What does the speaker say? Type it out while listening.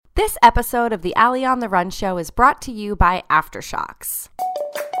This episode of the Allie on the Run show is brought to you by Aftershocks.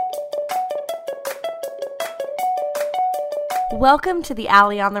 Welcome to the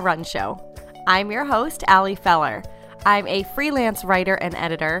Allie on the Run show. I'm your host, Allie Feller. I'm a freelance writer and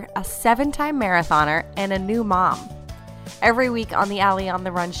editor, a 7-time marathoner, and a new mom. Every week on the Allie on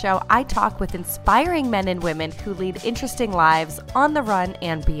the Run show, I talk with inspiring men and women who lead interesting lives on the run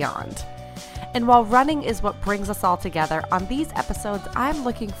and beyond. And while running is what brings us all together, on these episodes, I'm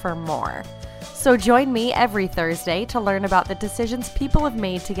looking for more. So join me every Thursday to learn about the decisions people have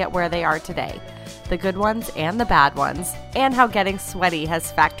made to get where they are today, the good ones and the bad ones, and how getting sweaty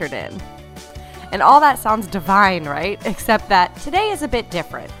has factored in. And all that sounds divine, right? Except that today is a bit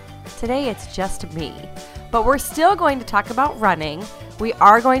different. Today it's just me. But we're still going to talk about running. We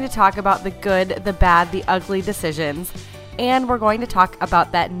are going to talk about the good, the bad, the ugly decisions. And we're going to talk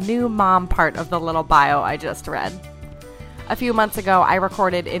about that new mom part of the little bio I just read. A few months ago, I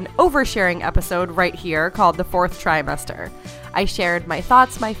recorded an oversharing episode right here called The Fourth Trimester. I shared my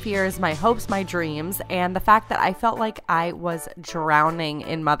thoughts, my fears, my hopes, my dreams, and the fact that I felt like I was drowning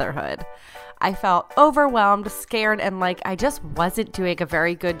in motherhood. I felt overwhelmed, scared, and like I just wasn't doing a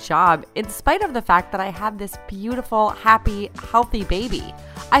very good job in spite of the fact that I had this beautiful, happy, healthy baby.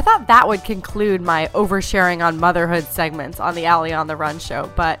 I thought that would conclude my oversharing on motherhood segments on the Allie on the Run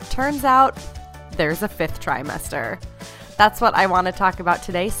show, but turns out there's a fifth trimester. That's what I want to talk about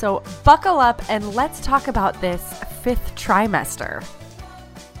today, so buckle up and let's talk about this fifth trimester.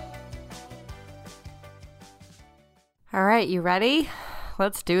 All right, you ready?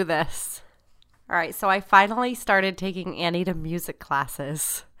 Let's do this. All right, so I finally started taking Annie to music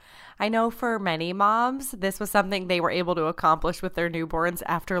classes. I know for many moms, this was something they were able to accomplish with their newborns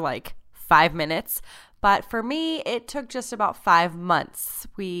after like 5 minutes. But for me, it took just about 5 months.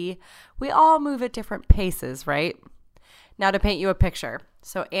 We all move at different paces, right? Now to paint you a picture.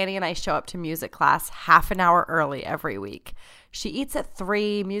 So Annie and I show up to music class half an hour early every week. She eats at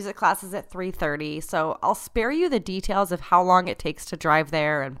 3, music class is at 3:30, so I'll spare you the details of how long it takes to drive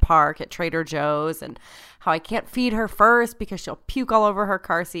there and park at Trader Joe's and how I can't feed her first because she'll puke all over her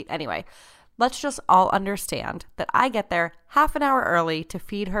car seat. Anyway, let's just all understand that I get there half an hour early to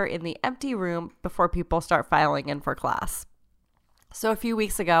feed her in the empty room before people start filing in for class. So a few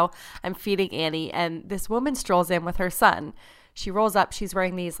weeks ago, I'm feeding Annie and this woman strolls in with her son. She rolls up, she's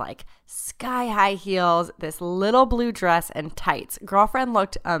wearing these like sky-high heels, this little blue dress, and tights. Girlfriend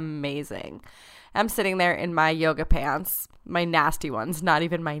looked amazing. I'm sitting there in my yoga pants, my nasty ones, not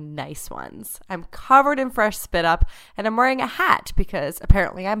even my nice ones. I'm covered in fresh spit up, and I'm wearing a hat because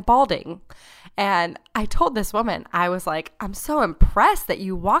apparently I'm balding. And I told this woman, I was like, I'm so impressed that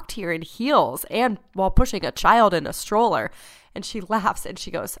you walked here in heels and while pushing a child in a stroller. And she laughs and she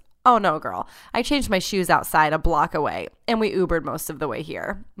goes, "Oh no, girl, I changed my shoes outside a block away and we Ubered most of the way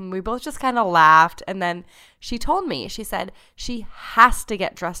here." And we both just kind of laughed. And then she told me, she said she has to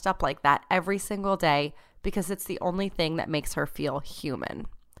get dressed up like that every single day because it's the only thing that makes her feel human.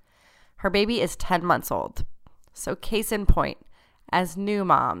 Her baby is 10 months old. So case in point, as new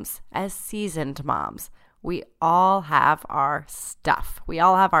moms, as seasoned moms, we all have our stuff. We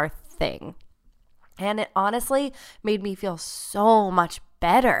all have our thing. And it honestly made me feel so much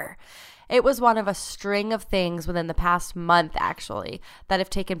better. It was one of a string of things within the past month, actually, that have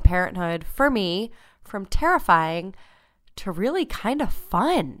taken parenthood, for me, from terrifying to really kind of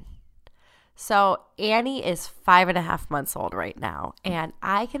fun. So Annie is 5.5 months old right now, and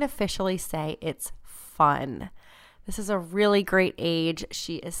I can officially say it's fun. This is a really great age.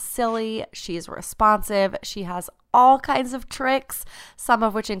 She is silly. She's responsive. She has all kinds of tricks, some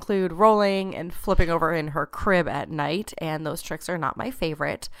of which include rolling and flipping over in her crib at night. And those tricks are not my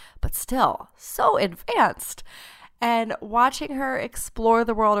favorite, but still so advanced. And watching her explore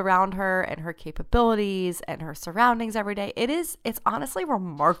the world around her and her capabilities and her surroundings every day, it's honestly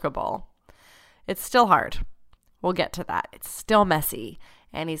remarkable. It's still hard. We'll get to that. It's still messy.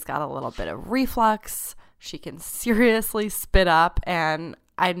 Annie's got a little bit of reflux. She can seriously spit up, and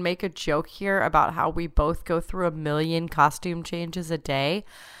I'd make a joke here about how we both go through 1 million costume changes a day,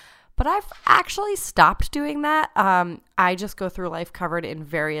 but I've actually stopped doing that. I just go through life covered in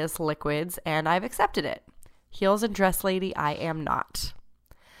various liquids, and I've accepted it. Heels and dress lady, I am not.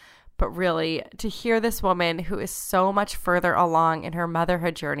 But really, to hear this woman who is so much further along in her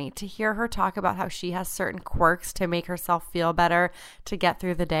motherhood journey, to hear her talk about how she has certain quirks to make herself feel better to get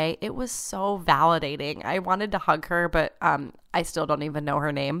through the day, it was so validating. I wanted to hug her, but I still don't even know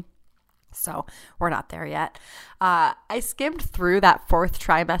her name. So we're not there yet. I skimmed through that fourth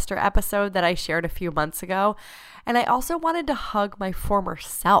trimester episode that I shared a few months ago, and I also wanted to hug my former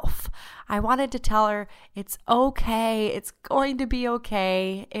self. I wanted to tell her, it's okay. It's going to be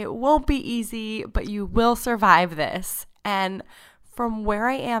okay. It won't be easy, but you will survive this. And from where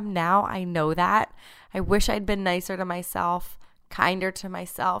I am now, I know that. I wish I'd been nicer to myself, kinder to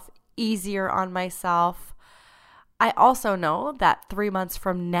myself, easier on myself. I also know that 3 months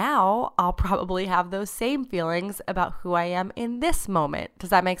from now, I'll probably have those same feelings about who I am in this moment. Does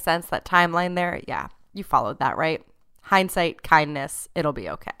that make sense? That timeline there? Yeah, you followed that, right? Hindsight, kindness, it'll be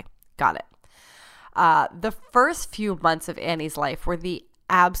okay. Got it. The first few months of Annie's life were the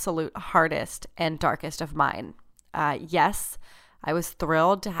absolute hardest and darkest of mine. Yes, I was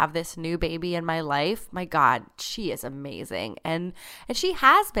thrilled to have this new baby in my life. My God, she is amazing. And she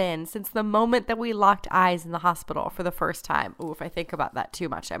has been since the moment that we locked eyes in the hospital for the first time. Ooh, if I think about that too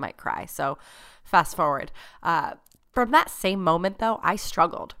much, I might cry. So fast forward. From that same moment, though, I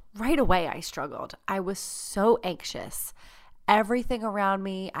struggled. Right away, I struggled. I was so anxious. Everything around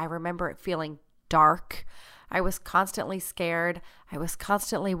me, I remember it feeling dark. I was constantly scared. I was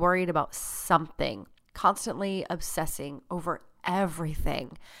constantly worried about something, constantly obsessing over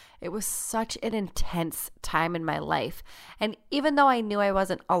everything. It was such an intense time in my life. And even though I knew I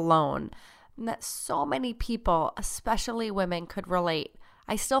wasn't alone, and that so many people, especially women, could relate,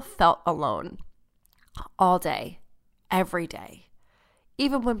 I still felt alone all day, every day.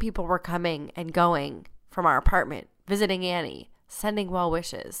 Even when people were coming and going from our apartment, visiting Annie, sending well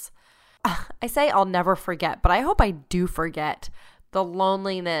wishes. I say I'll never forget, but I hope I do forget the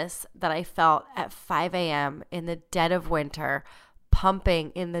loneliness that I felt at 5 a.m. in the dead of winter,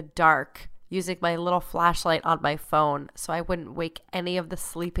 pumping in the dark, using my little flashlight on my phone so I wouldn't wake any of the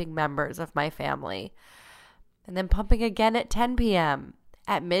sleeping members of my family. And then pumping again at 10 p.m.,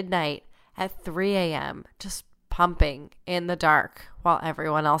 at midnight, at 3 a.m., just pumping in the dark while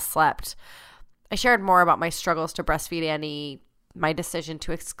everyone else slept. I shared more about my struggles to breastfeed Annie, my decision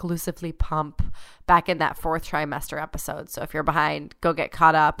to exclusively pump back in that fourth trimester episode. So if you're behind, go get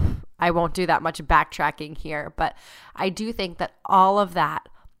caught up. I won't do that much backtracking here, but I do think that all of that,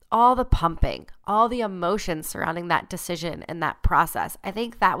 all the pumping, all the emotions surrounding that decision and that process, I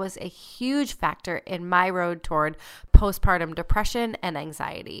think that was a huge factor in my road toward postpartum depression and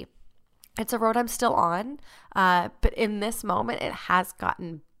anxiety. It's a road I'm still on, but in this moment, it has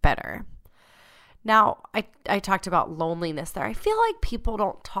gotten better. Now, I talked about loneliness there. I feel like people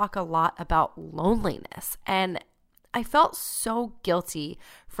don't talk a lot about loneliness, and I felt so guilty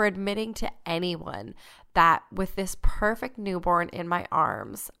for admitting to anyone that with this perfect newborn in my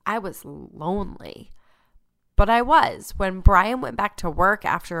arms, I was lonely. But I was. When Brian went back to work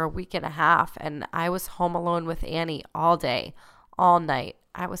after a week and a half and I was home alone with Annie all day, all night,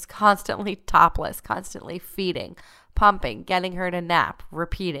 I was constantly topless, constantly feeding, pumping, getting her to nap,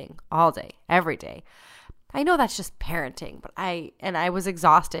 repeating all day, every day. I know that's just parenting, but I was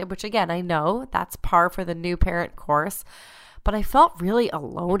exhausted, which again, I know that's par for the new parent course, but I felt really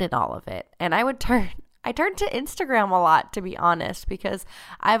alone in all of it. And I turned to Instagram a lot, to be honest, because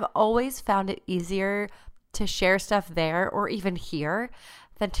I've always found it easier to share stuff there or even here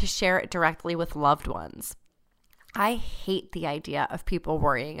than to share it directly with loved ones. I hate the idea of people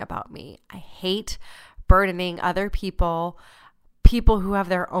worrying about me. I hate burdening other people who have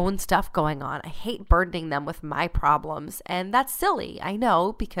their own stuff going on. I hate burdening them with my problems. And that's silly, I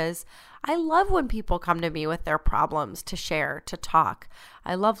know, because I love when people come to me with their problems to share, to talk.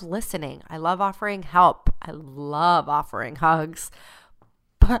 I love listening. I love offering help. I love offering hugs.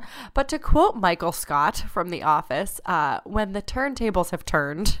 But to quote Michael Scott from The Office, when the turntables have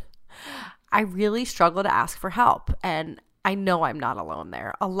turned, I really struggle to ask for help. And I know I'm not alone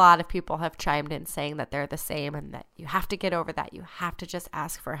there. A lot of people have chimed in saying that they're the same and that you have to get over that. You have to just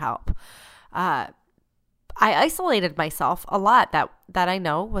ask for help. I isolated myself a lot. That I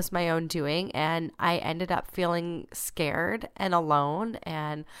know was my own doing, and I ended up feeling scared and alone,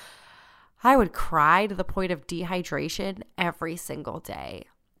 and I would cry to the point of dehydration every single day.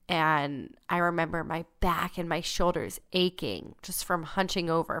 And I remember my back and my shoulders aching just from hunching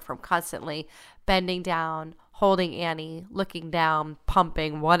over, from constantly bending down, holding Annie, looking down,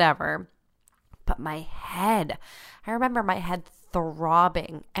 pumping, whatever. But my head, I remember my head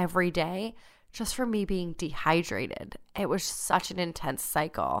throbbing every day just from me being dehydrated. It was such an intense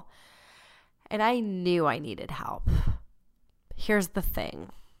cycle. And I knew I needed help. Here's the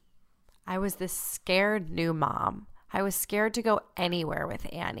thing. I was this scared new mom. I was scared to go anywhere with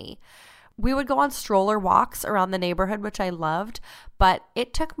Annie. We would go on stroller walks around the neighborhood, which I loved, but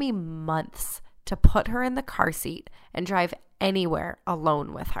it took me months to put her in the car seat and drive anywhere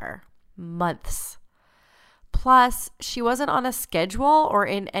alone with her. months. Plus, she wasn't on a schedule or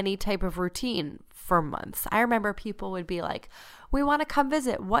in any type of routine for months. I remember people would be like, we want to come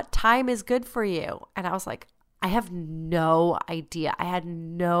visit. What time is good for you? And I was like, I have no idea. I had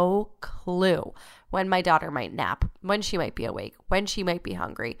no clue when my daughter might nap, when she might be awake, when she might be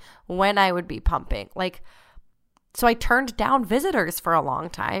hungry, when I would be pumping. So I turned down visitors for a long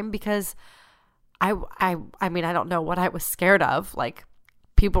time because I mean, I don't know what I was scared of.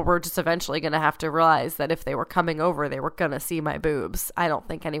 People were just eventually going to have to realize that if they were coming over, they were going to see my boobs. I don't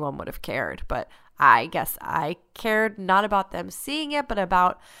think anyone would have cared, but I guess I cared not about them seeing it, but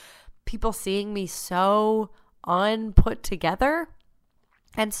about people seeing me so unput together.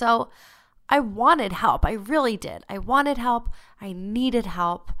 And so I wanted help. I really did. I wanted help. I needed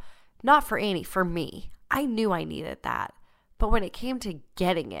help. Not for Annie, for me. I knew I needed that. But when it came to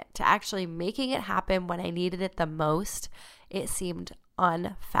getting it, to actually making it happen when I needed it the most, it seemed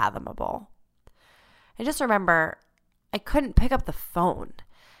unfathomable. I just remember I couldn't pick up the phone,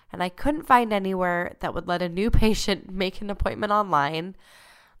 and I couldn't find anywhere that would let a new patient make an appointment online.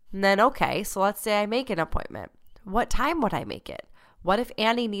 And then, okay, so let's say I make an appointment. What time would I make it? What if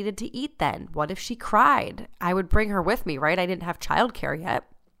Annie needed to eat then? What if she cried? I would bring her with me, right? I didn't have childcare yet.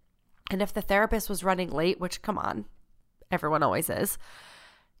 And if the therapist was running late, which, come on, everyone always is,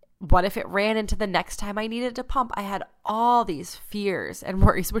 what if it ran into the next time I needed to pump? I had all these fears and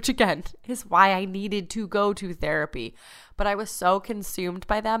worries, which again is why I needed to go to therapy. But I was so consumed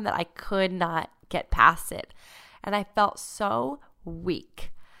by them that I could not get past it. And I felt so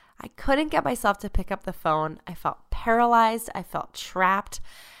weak. I couldn't get myself to pick up the phone. I felt paralyzed. I felt trapped.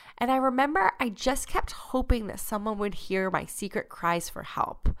 And I remember I just kept hoping that someone would hear my secret cries for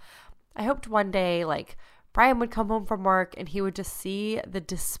help. I hoped one day, Brian would come home from work and he would just see the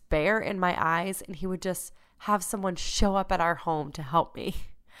despair in my eyes and he would just have someone show up at our home to help me.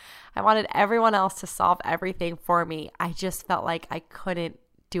 I wanted everyone else to solve everything for me. I just felt like I couldn't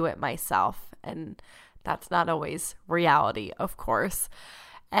do it myself. And that's not always reality, of course.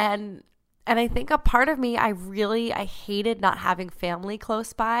 And I think a part of me, I hated not having family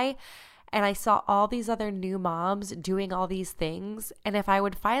close by. And I saw all these other new moms doing all these things. And if I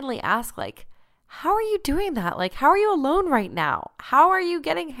would finally ask, how are you doing that? How are you alone right now? How are you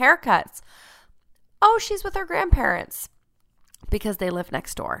getting haircuts? Oh, she's with her grandparents because they live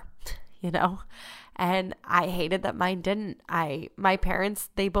next door, And I hated that mine didn't. My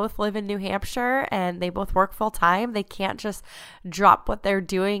parents, they both live in New Hampshire and they both work full time. They can't just drop what they're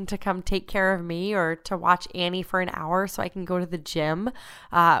doing to come take care of me or to watch Annie for an hour so I can go to the gym.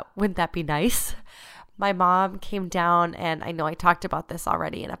 Wouldn't that be nice? My mom came down, and I know I talked about this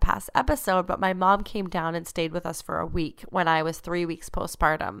already in a past episode, but my mom came down and stayed with us for a week when I was 3 weeks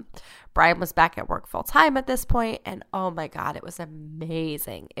postpartum. Brian was back at work full time at this point, and oh my God, it was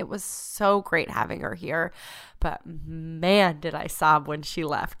amazing. It was so great having her here, but man, did I sob when she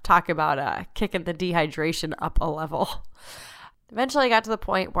left. Talk about kicking the dehydration up a level. Eventually, I got to the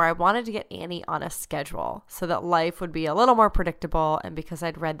point where I wanted to get Annie on a schedule so that life would be a little more predictable, and because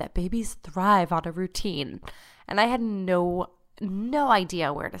I'd read that babies thrive on a routine. And I had no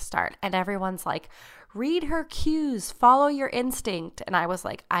idea where to start. And everyone's like, read her cues, follow your instinct. And I was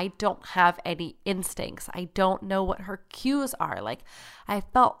like, I don't have any instincts. I don't know what her cues are. I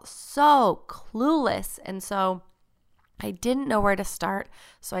felt so clueless. And so I didn't know where to start,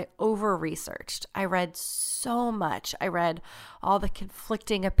 so I over-researched. I read so much. I read all the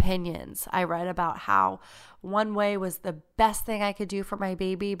conflicting opinions. I read about how one way was the best thing I could do for my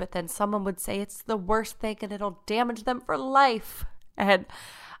baby, but then someone would say it's the worst thing and it'll damage them for life. And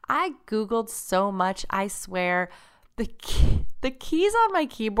I Googled so much, I swear the keys on my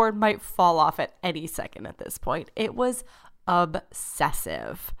keyboard might fall off at any second at this point. It was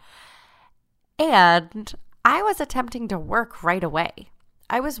obsessive. And I was attempting to work right away.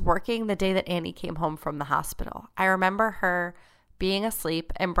 I was working the day that Annie came home from the hospital. I remember her being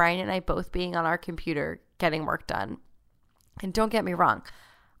asleep and Brian and I both being on our computer getting work done. And don't get me wrong,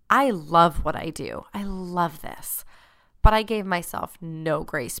 I love what I do. I love this. But I gave myself no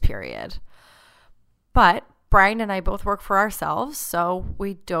grace period. But Brian and I both work for ourselves, so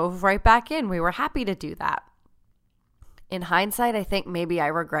we dove right back in. We were happy to do that. In hindsight, I think maybe I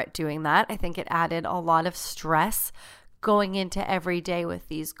regret doing that. I think it added a lot of stress going into every day with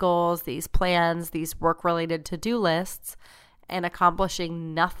these goals, these plans, these work-related to-do lists, and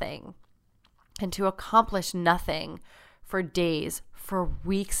accomplishing nothing. And to accomplish nothing for days, for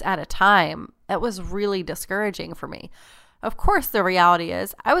weeks at a time, that was really discouraging for me. Of course, the reality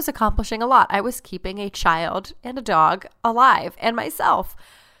is I was accomplishing a lot. I was keeping a child and a dog alive and myself.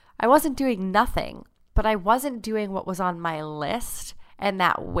 I wasn't doing nothing. But I wasn't doing what was on my list, and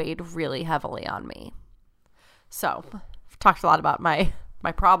that weighed really heavily on me. So I've talked a lot about my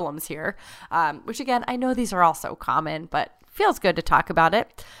problems here, which again, I know these are all so common, but feels good to talk about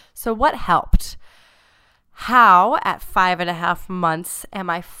it. So what helped? How at 5.5 months am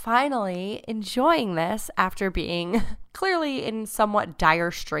I finally enjoying this after being clearly in somewhat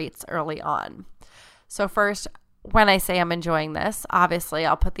dire straits early on? So first, when I say I'm enjoying this, obviously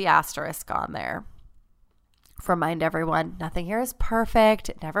I'll put the asterisk on there. Remind everyone, nothing here is perfect.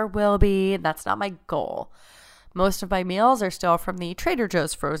 It never will be. That's not my goal. Most of my meals are still from the Trader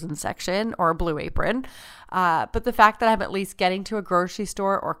Joe's frozen section or Blue Apron. But the fact that I'm at least getting to a grocery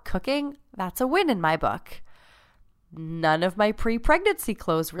store or cooking, that's a win in my book. None of my pre-pregnancy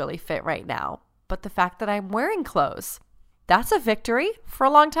clothes really fit right now. But the fact that I'm wearing clothes, that's a victory. For a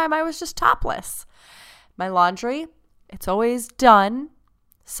long time, I was just topless. My laundry, it's always done.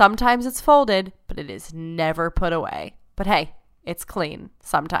 Sometimes it's folded, but it is never put away. But hey, it's clean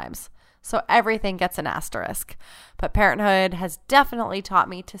sometimes. So everything gets an asterisk. But parenthood has definitely taught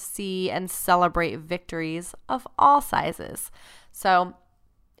me to see and celebrate victories of all sizes. So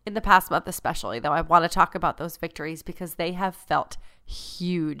in the past month especially, though, I want to talk about those victories because they have felt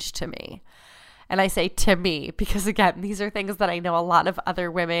huge to me. And I say to me because, again, these are things that I know a lot of other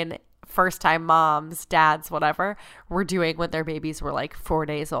women, first-time moms, dads, whatever, were doing when their babies were like 4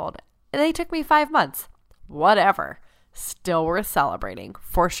 days old. And they took me 5 months. Whatever. Still worth celebrating,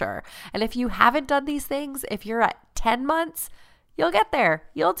 for sure. And if you haven't done these things, if you're at 10 months, you'll get there.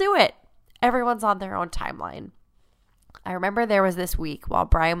 You'll do it. Everyone's on their own timeline. I remember there was this week while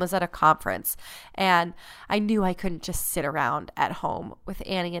Brian was at a conference, and I knew I couldn't just sit around at home with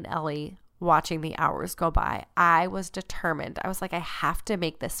Annie and Ellie watching the hours go by. I was determined. I was like, I have to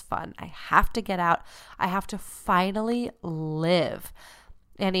make this fun. I have to get out. I have to finally live.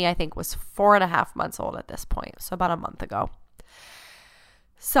 Annie, I think, was 4.5 months old at this point, so about a month ago.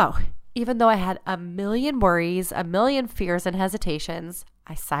 So even though I had a million worries, a million fears and hesitations,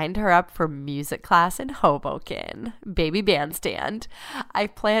 I signed her up for music class in Hoboken, baby bandstand. I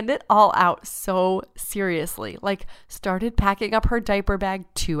planned it all out so seriously, like started packing up her diaper bag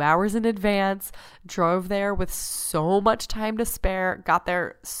 2 hours in advance, drove there with so much time to spare, got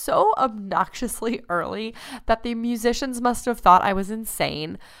there so obnoxiously early that the musicians must have thought I was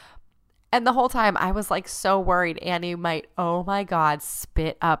insane. And the whole time I was like so worried Annie might, oh my God,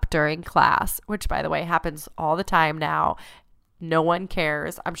 spit up during class, which by the way happens all the time now. No one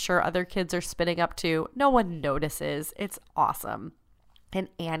cares. I'm sure other kids are spitting up too. No one notices. It's awesome. And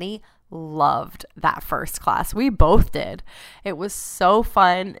Annie loved that first class. We both did. It was so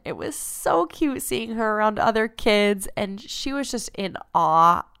fun. It was so cute seeing her around other kids, and she was just in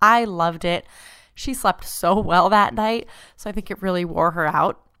awe. I loved it. She slept so well that night, so I think it really wore her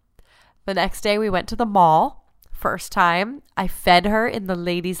out. The next day we went to the mall. First time, I fed her in the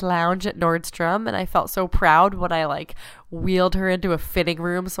ladies' lounge at Nordstrom, and I felt so proud when I wheeled her into a fitting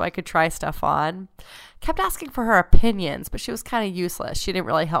room so I could try stuff on. Kept asking for her opinions, but she was kind of useless. She didn't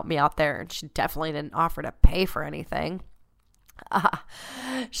really help me out there, and she definitely didn't offer to pay for anything.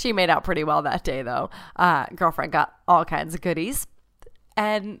 She made out pretty well that day, though. Girlfriend got all kinds of goodies.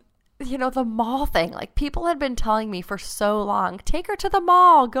 And the mall thing, people had been telling me for so long, take her to the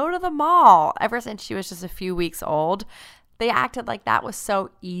mall, go to the mall. Ever since she was just a few weeks old, they acted like that was so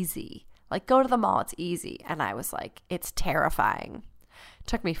easy. Go to the mall, it's easy. And I was like, it's terrifying. It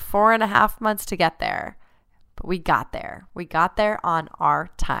took me 4.5 months to get there, but we got there. We got there on our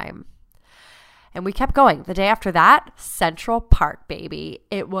time. And we kept going. The day after that, Central Park, baby.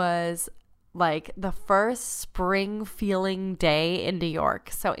 It was the first spring feeling day in New York.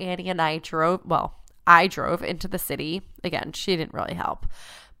 So Annie and I drove into the city. Again, she didn't really help,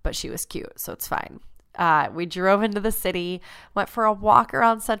 but she was cute, so it's fine. We drove into the city, went for a walk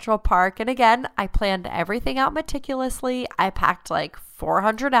around Central Park. And again, I planned everything out meticulously. I packed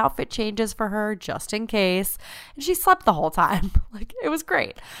 400 outfit changes for her just in case. And she slept the whole time. It was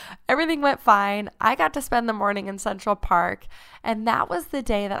great. Everything went fine. I got to spend the morning in Central Park. And that was the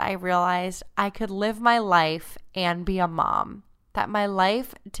day that I realized I could live my life and be a mom. That my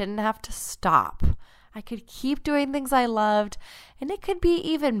life didn't have to stop. I could keep doing things I loved, and it could be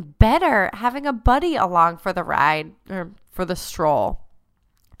even better having a buddy along for the ride or for the stroll.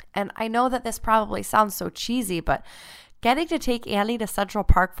 And I know that this probably sounds so cheesy, but getting to take Annie to Central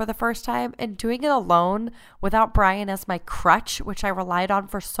Park for the first time and doing it alone without Brian as my crutch, which I relied on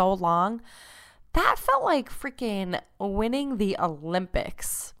for so long, that felt like freaking winning the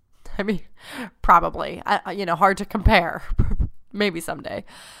Olympics. I mean, probably, hard to compare. Maybe someday.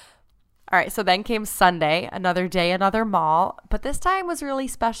 All right, so then came Sunday, another day, another mall, but this time was really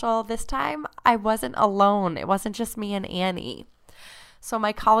special. This time I wasn't alone. It wasn't just me and Annie. So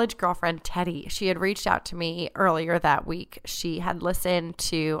my college girlfriend, Teddy, she had reached out to me earlier that week. She had listened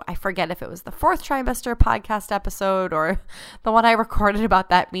to, I forget if it was the Fourth Trimester podcast episode or the one I recorded about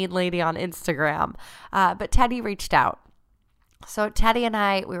that mean lady on Instagram. But Teddy reached out. So Teddy and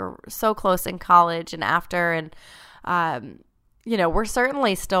I, we were so close in college and after, and we're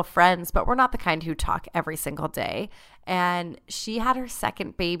certainly still friends, but we're not the kind who talk every single day. And she had her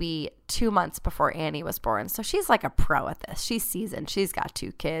second baby 2 months before Annie was born. So she's like a pro at this. She's seasoned. She's got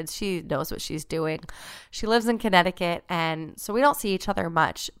 2 kids. She knows what she's doing. She lives in Connecticut, and so we don't see each other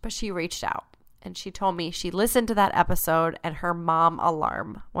much, but she reached out and she told me she listened to that episode and her mom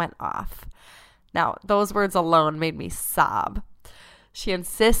alarm went off. Now, those words alone made me sob. She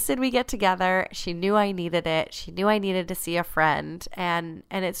insisted we get together. She knew I needed it. She knew I needed to see a friend. And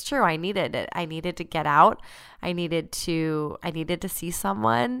it's true. I needed it. I needed to get out. I needed to see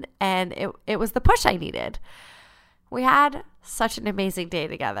someone. And it was the push I needed. We had such an amazing day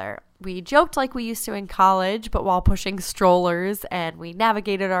together. We joked like we used to in college, but while pushing strollers, and we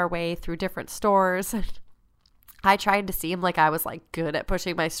navigated our way through different stores. I tried to seem like I was like good at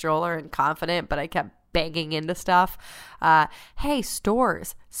pushing my stroller and confident, but I kept banging into stuff. Hey,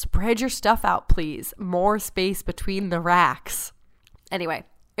 stores, spread your stuff out, please. More space between the racks. Anyway,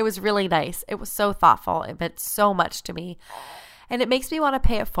 it was really nice. It was so thoughtful. It meant so much to me. And it makes me want to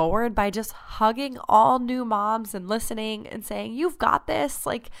pay it forward by just hugging all new moms and listening and saying, you've got this.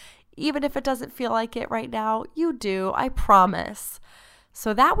 Like, even if it doesn't feel like it right now, you do. I promise.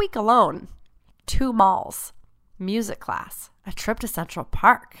 So that week alone, 2 malls, music class, a trip to Central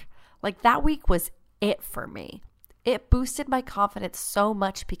Park. Like, that week was it for me. It boosted my confidence so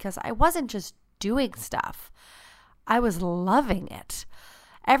much because I wasn't just doing stuff. I was loving it.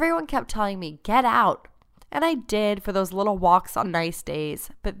 Everyone kept telling me, get out. And I did for those little walks on nice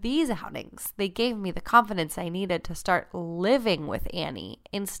days. But these outings, they gave me the confidence I needed to start living with Annie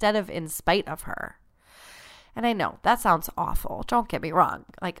instead of in spite of her. And I know that sounds awful. Don't get me wrong.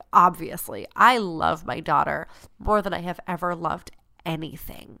 Like, obviously, I love my daughter more than I have ever loved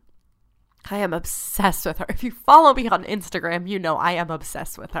anything. I am obsessed with her. If you follow me on Instagram, you know I am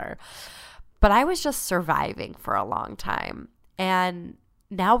obsessed with her. But I was just surviving for a long time. And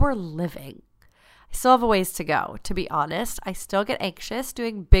now we're living. I still have a ways to go, to be honest. I still get anxious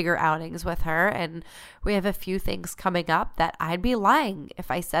doing bigger outings with her. And we have a few things coming up that I'd be lying if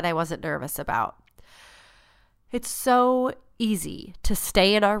I said I wasn't nervous about. It's so easy to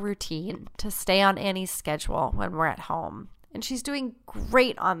stay in our routine, to stay on Annie's schedule when we're at home. And she's doing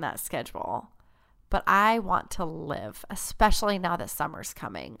great on that schedule. But I want to live, especially now that summer's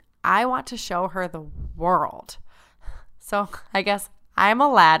coming. I want to show her the world. So I guess I'm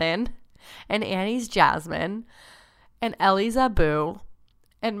Aladdin, and Annie's Jasmine, and Ellie's Abu,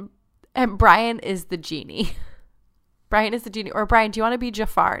 and Brian is the genie. Brian is the genie. Or Brian, do you want to be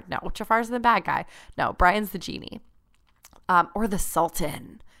Jafar? No, Jafar's the bad guy. No, Brian's the genie. Or the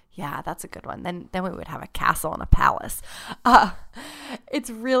Sultan. Yeah, that's a good one. Then we would have a castle and a palace. It's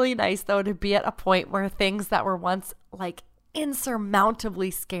really nice, though, to be at a point where things that were once, like,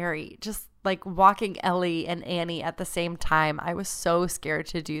 insurmountably scary, just like walking Ellie and Annie at the same time. I was so scared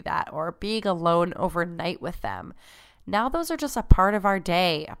to do that, or being alone overnight with them. Now those are just a part of our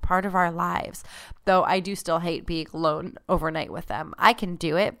day, a part of our lives. Though I do still hate being alone overnight with them. I can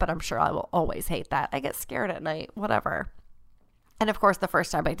do it, but I'm sure I will always hate that. I get scared at night, whatever. And of course, the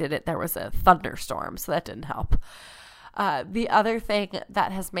first time I did it, there was a thunderstorm, so that didn't help. The other thing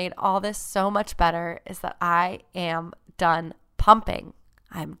that has made all this so much better is that I am done pumping.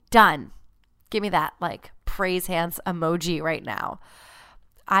 I'm done. Give me that, like, praise hands emoji right now.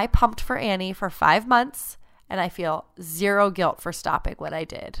 I pumped for Annie for 5 months, and I feel zero guilt for stopping when I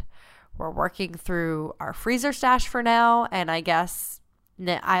did. We're working through our freezer stash for now, and I guess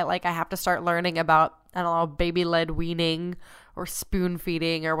I have to start learning about, I don't know, baby-led weaning or spoon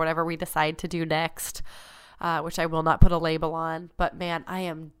feeding or whatever we decide to do next, which I will not put a label on. But man, I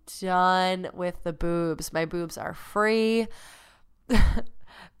am done with the boobs. My boobs are free.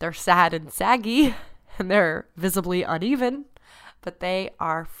 They're sad and saggy, and they're visibly uneven, but they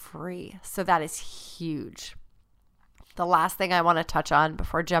are free. So that is huge. The last thing I want to touch on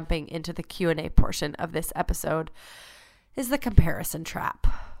before jumping into the Q&A portion of this episode is the comparison trap.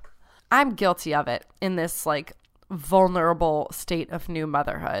 I'm guilty of it in this, like, vulnerable state of new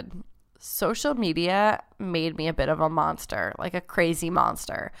motherhood. Social media made me a bit of a monster, like a crazy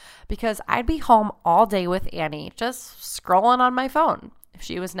monster, because I'd be home all day with Annie, just scrolling on my phone. If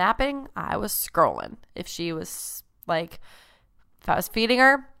she was napping, I was scrolling. If I was feeding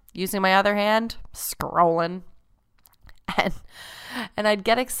her, using my other hand, scrolling. And and I'd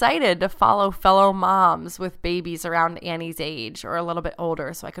get excited to follow fellow moms with babies around Annie's age or a little bit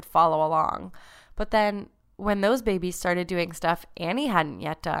older so I could follow along. But then when those babies started doing stuff Annie hadn't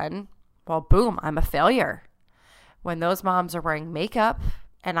yet done, well, boom, I'm a failure. When those moms are wearing makeup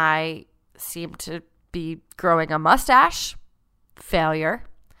and I seem to be growing a mustache, failure.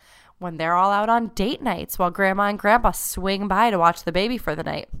 When they're all out on date nights while grandma and grandpa swing by to watch the baby for the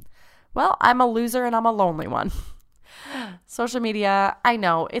night, well, I'm a loser and I'm a lonely one. Social media, I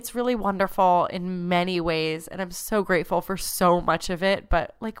know it's really wonderful in many ways, and I'm so grateful for so much of it,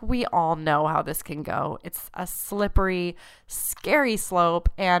 but like we all know how this can go. It's a slippery, scary slope,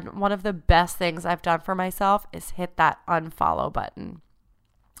 and one of the best things I've done for myself is hit that unfollow button.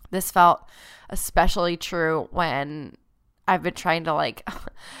 This felt especially true when I've been trying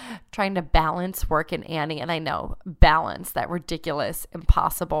to balance work and Annie, and I know balance, that ridiculous,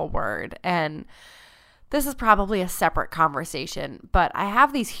 impossible word, and this is probably a separate conversation, but I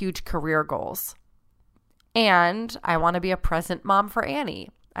have these huge career goals, and I want to be a present mom for Annie.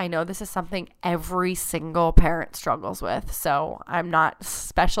 I know this is something every single parent struggles with, so I'm not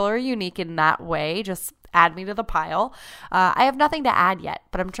special or unique in that way. Just add me to the pile. I have nothing to add yet,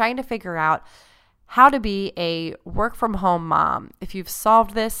 but I'm trying to figure out how to be a work-from-home mom. If you've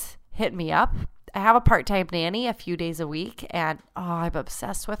solved this, hit me up. I have a part-time nanny a few days a week, and I'm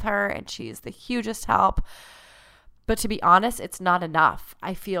obsessed with her, and she's the hugest help. But to be honest, it's not enough.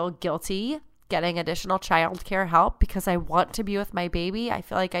 I feel guilty getting additional childcare help because I want to be with my baby. I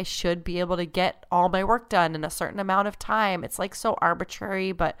feel like I should be able to get all my work done in a certain amount of time. It's like so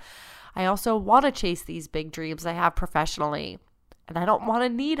arbitrary, but I also want to chase these big dreams I have professionally. And I don't want to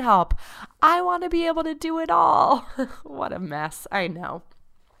need help. I want to be able to do it all. What a mess. I know.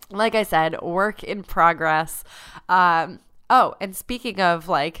 Like I said, work in progress. And speaking of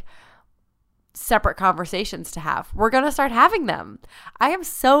like separate conversations to have, we're going to start having them. I am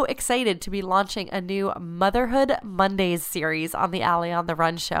so excited to be launching a new Motherhood Mondays series on the Allie on the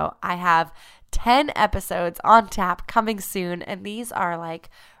Run show. I have 10 episodes on tap coming soon, and these are like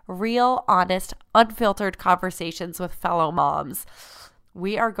real, honest, unfiltered conversations with fellow moms.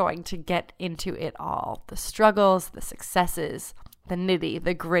 We are going to get into it all. The struggles, the successes, the nitty,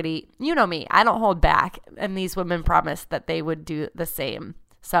 the gritty. You know me, I don't hold back, and these women promised that they would do the same.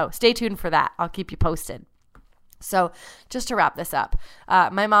 So stay tuned for that. I'll keep you posted. So just to wrap this up,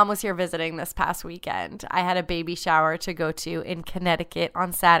 my mom was here visiting this past weekend. I had a baby shower to go to in Connecticut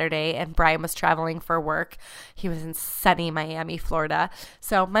on Saturday, and Brian was traveling for work. He was in sunny Miami, Florida.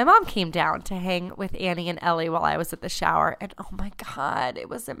 So my mom came down to hang with Annie and Ellie while I was at the shower, and oh my God, it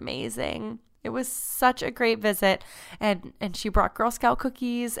was amazing. It was such a great visit, and she brought Girl Scout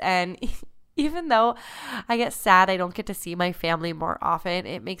cookies, and even though I get sad I don't get to see my family more often,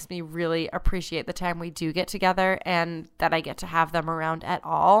 it makes me really appreciate the time we do get together and that I get to have them around at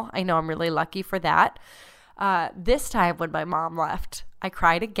all. I know I'm really lucky for that. This time when my mom left, I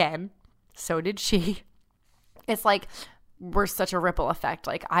cried again. So did she. It's like we're such a ripple effect.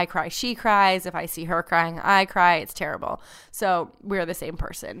 Like I cry, she cries. If I see her crying, I cry. It's terrible. So we're the same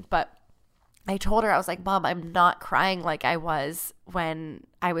person. But I told her, I was like, Mom, I'm not crying like I was when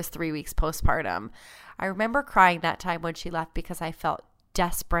I was 3 weeks postpartum. I remember crying that time when she left because I felt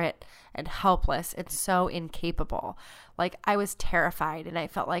desperate and helpless and so incapable. Like I was terrified and I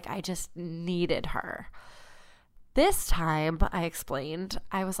felt like I just needed her. This time, I explained,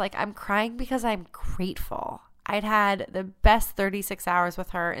 I was like, I'm crying because I'm grateful. I'd had the best 36 hours with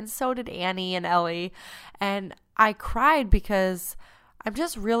her, and so did Annie and Ellie. And I cried because I'm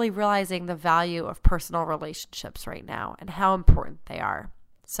just really realizing the value of personal relationships right now and how important they are.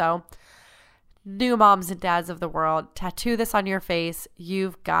 So, new moms and dads of the world, tattoo this on your face.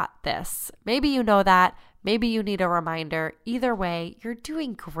 You've got this. Maybe you know that. Maybe you need a reminder. Either way, you're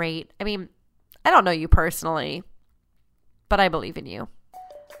doing great. I mean, I don't know you personally, but I believe in you.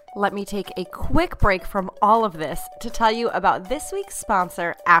 Let me take a quick break from all of this to tell you about this week's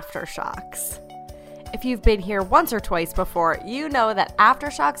sponsor, Aftershocks. If you've been here once or twice before, you know that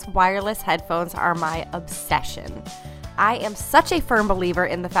Aftershocks wireless headphones are my obsession. I am such a firm believer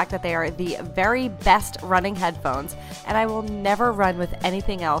in the fact that they are the very best running headphones, and I will never run with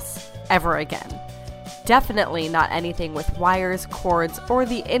anything else ever again. Definitely not anything with wires, cords, or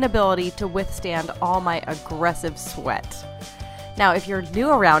the inability to withstand all my aggressive sweat. Now, if you're new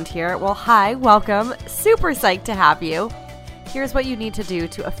around here, well, hi, welcome. Super psyched to have you. Here's what you need to do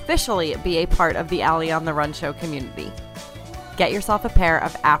to officially be a part of the Allie on the Run Show community. Get yourself a pair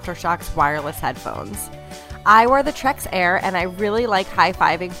of Aftershocks wireless headphones. I wear the Trex Air, and I really like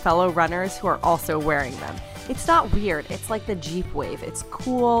high-fiving fellow runners who are also wearing them. It's not weird. It's like the Jeep wave. It's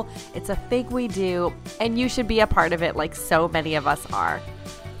cool. It's a thing we do, and you should be a part of it like so many of us are.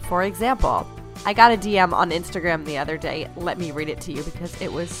 For example, I got a DM on Instagram the other day. Let me read it to you because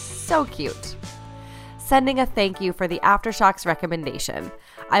it was so cute. Sending a thank you for the Aftershocks recommendation.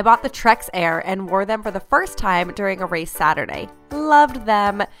 I bought the Trex Air and wore them for the first time during a race Saturday. Loved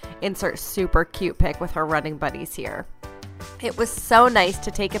them. Insert super cute pic with her running buddies here. It was so nice to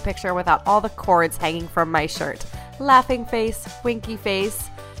take a picture without all the cords hanging from my shirt. Laughing face, winky face.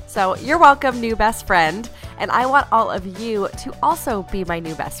 So you're welcome, new best friend. And I want all of you to also be my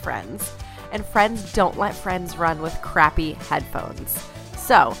new best friends. And friends don't let friends run with crappy headphones.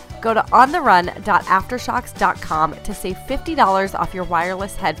 So go to ontherun.aftershocks.com to save $50 off your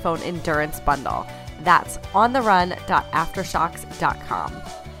wireless headphone endurance bundle. That's ontherun.aftershocks.com.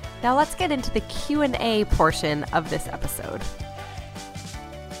 Now let's get into the Q&A portion of this episode.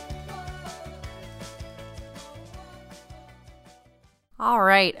 All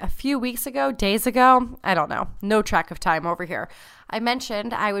right, a few weeks ago, days ago, I don't know, no track of time over here, I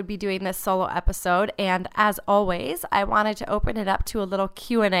mentioned I would be doing this solo episode, and as always, I wanted to open it up to a little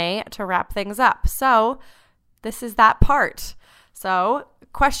Q&A to wrap things up. So this is that part. So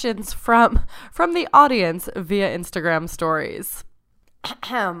questions from the audience via Instagram stories.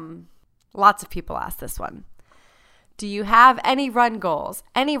 Lots of people ask this one. Do you have any run goals?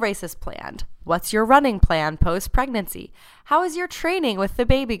 Any races planned? What's your running plan post-pregnancy? How is your training with the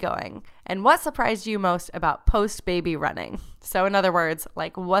baby going? And what surprised you most about post-baby running? So in other words,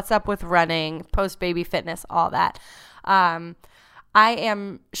 like what's up with running, post-baby fitness, all that. I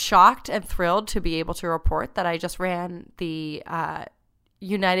am shocked and thrilled to be able to report that I just ran the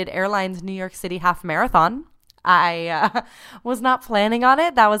United Airlines New York City half marathon. I was not planning on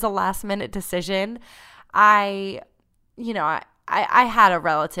it. That was a last minute decision. I had a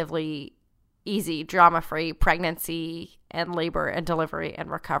relatively easy, drama-free pregnancy and labor and delivery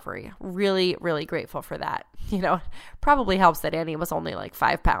and recovery. Really, really grateful for that. Probably helps that Annie was only like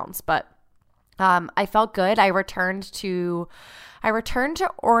 5 pounds, but I felt good. I returned to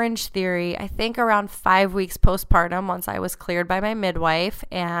Orange Theory, I think around 5 weeks postpartum once I was cleared by my midwife,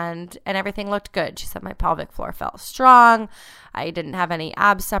 and everything looked good. She said my pelvic floor felt strong. I didn't have any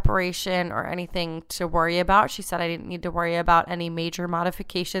ab separation or anything to worry about. She said I didn't need to worry about any major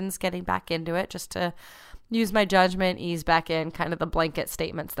modifications getting back into it, just to use my judgment, ease back in, kind of the blanket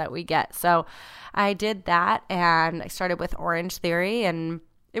statements that we get. So I did that, and I started with Orange Theory, and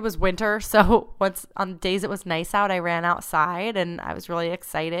it was winter, so once on days it was nice out, I ran outside and I was really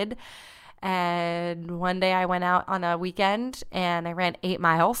excited. And one day I went out on a weekend and I ran 8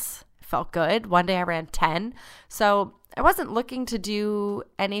 miles. It felt good. One day I ran 10. So I wasn't looking to do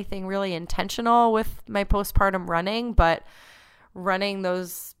anything really intentional with my postpartum running, but running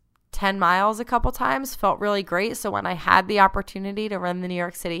those 10 miles a couple times felt really great. So when I had the opportunity to run the New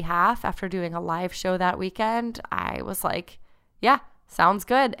York City half after doing a live show that weekend, I was like, yeah, sounds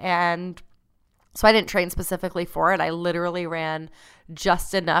good. And so I didn't train specifically for it. I literally ran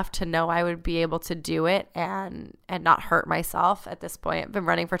just enough to know I would be able to do it and not hurt myself at this point. I've been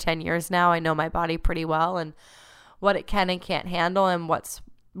running for 10 years now. I know my body pretty well and what it can and can't handle and what's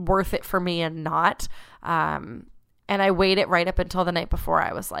worth it for me and not. And I weighed it right up until the night before.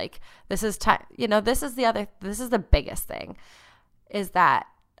 I was like, this is time. This is the biggest thing is that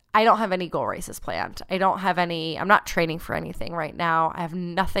I don't have any goal races planned. I'm not training for anything right now. I have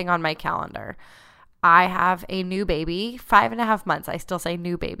nothing on my calendar. I have a new baby, 5.5 months. I still say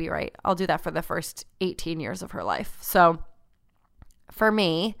new baby, right? I'll do that for the first 18 years of her life. So for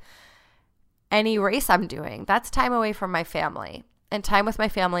me, any race I'm doing, that's time away from my family. And time with my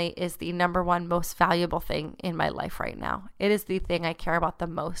family is the number one most valuable thing in my life right now. It is the thing I care about the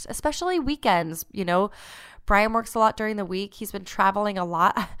most, especially weekends. Brian works a lot during the week. He's been traveling a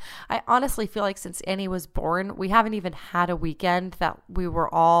lot. I honestly feel like since Annie was born, we haven't even had a weekend that we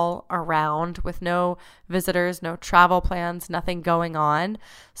were all around with no visitors, no travel plans, nothing going on.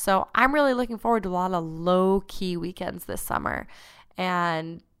 So I'm really looking forward to a lot of low-key weekends this summer.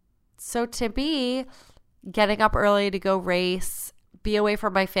 And so to be getting up early to go race, be away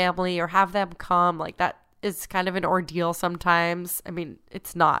from my family or have them come, like that is kind of an ordeal sometimes. I mean,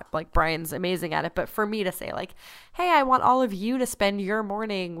 it's not like Brian's amazing at it, but for me to say like, hey, I want all of you to spend your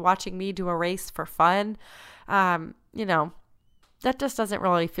morning watching me do a race for fun, that just doesn't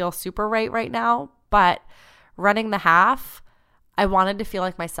really feel super right now. But running the half, I wanted to feel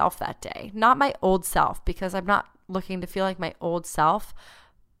like myself that day, not my old self, because I'm not looking to feel like my old self,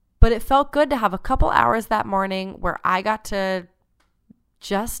 but it felt good to have a couple hours that morning where I got to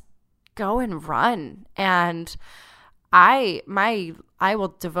just go and run. And I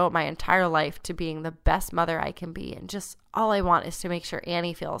will devote my entire life to being the best mother I can be. And just all I want is to make sure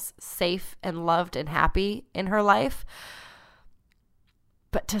Annie feels safe and loved and happy in her life.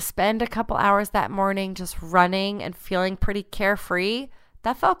 But to spend a couple hours that morning just running and feeling pretty carefree,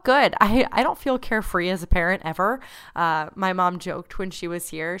 that felt good. I don't feel carefree as a parent ever. My mom joked when she was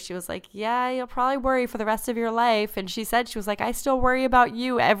here. She was like, yeah, you'll probably worry for the rest of your life. And she was like, I still worry about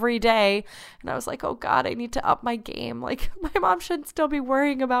you every day. And I was like, oh God, I need to up my game. Like, my mom shouldn't still be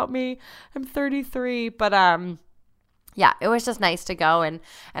worrying about me. I'm 33. But yeah, it was just nice to go. And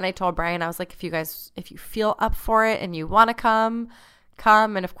I told Brian, I was like, if you feel up for it and you want to come.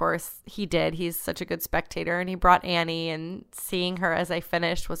 And of course he did. He's such a good spectator, and he brought Annie, and seeing her as I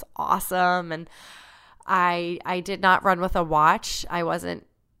finished was awesome. And I did not run with a watch. I wasn't,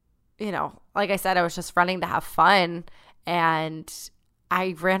 like I said, I was just running to have fun, and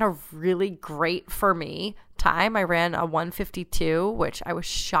I ran a really great, for me, time. I ran a 1:52, which I was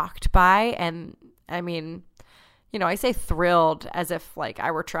shocked by. And I mean, I say thrilled as if like I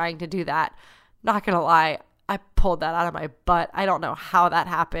were trying to do that. Not gonna lie, I pulled that out of my butt. I don't know how that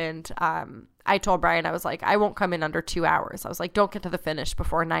happened. I told Brian, I was like, I won't come in under 2 hours. I was like, don't get to the finish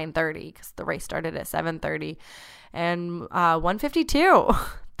before 9:30 because the race started at 7:30. And 1:52,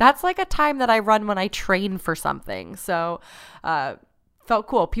 that's like a time that I run when I train for something. So felt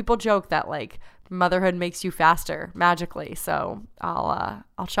cool. People joke that like motherhood makes you faster magically. So I'll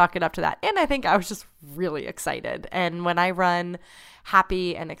chalk it up to that. And I think I was just really excited. And when I run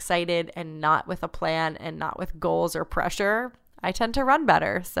happy and excited and not with a plan and not with goals or pressure, I tend to run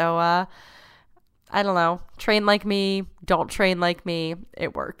better. So I don't know, train like me, don't train like me,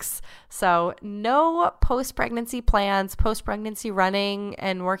 it works. So no post-pregnancy plans. Post-pregnancy running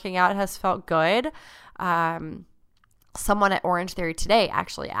and working out has felt good. Someone at Orange Theory today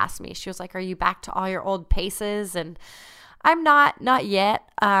actually asked me, she was like, are you back to all your old paces? And I'm not yet,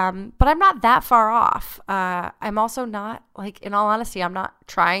 but I'm not that far off. I'm also not, like, in all honesty, I'm not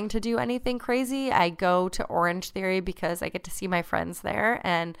trying to do anything crazy. I go to Orange Theory because I get to see my friends there,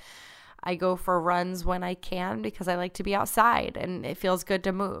 and I go for runs when I can because I like to be outside and it feels good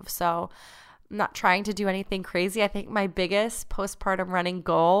to move. So I'm not trying to do anything crazy. I think my biggest postpartum running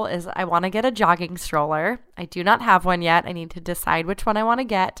goal is I want to get a jogging stroller. I do not have one yet. I need to decide which one I want to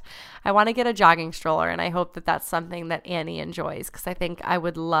get. I want to get a jogging stroller, and I hope that that's something that Annie enjoys because I think I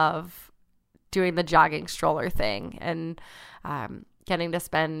would love doing the jogging stroller thing and getting to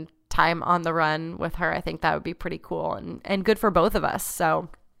spend time on the run with her. I think that would be pretty cool and good for both of us. So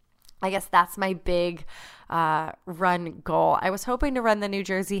I guess that's my big run goal. I was hoping to run the New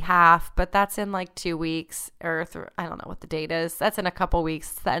Jersey half, but that's in like 2 weeks, or I don't know what the date is. That's in a couple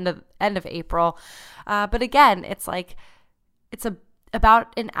weeks. It's the end of April. But again, it's like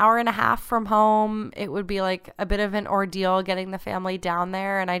about an hour and a half from home. It would be like a bit of an ordeal getting the family down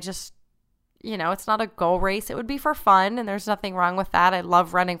there, and I just, it's not a goal race. It would be for fun, and there's nothing wrong with that. I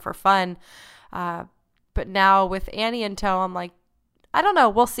love running for fun. But now with Annie in tow, I'm like, I don't know.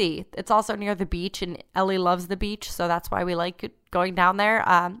 We'll see. It's also near the beach, and Ellie loves the beach, so that's why we like going down there.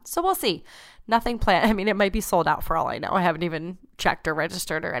 So we'll see. Nothing planned. I mean, it might be sold out for all I know. I haven't even checked or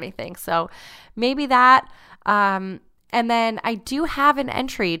registered or anything. So maybe that. And then I do have an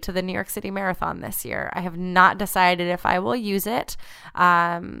entry to the New York City Marathon this year. I have not decided if I will use it.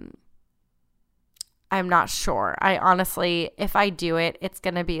 I'm not sure. I honestly, if I do it, it's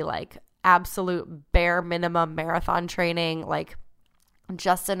going to be like absolute bare minimum marathon training, like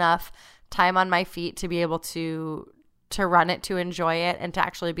just enough time on my feet to be able to run it, to enjoy it, and to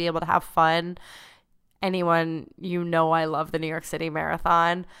actually be able to have fun. Anyone, I love the New York City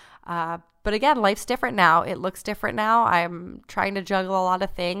Marathon. But again, life's different now. It looks different now. I'm trying to juggle a lot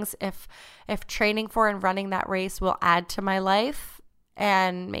of things. If training for and running that race will add to my life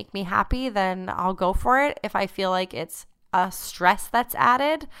and make me happy, then I'll go for it. If I feel like it's a stress that's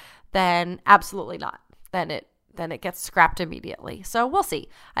added, then absolutely not. Then it gets scrapped immediately. So we'll see.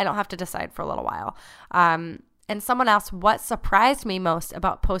 I don't have to decide for a little while. And someone asked what surprised me most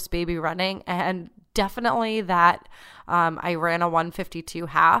about post-baby running, and definitely that I ran a 1:52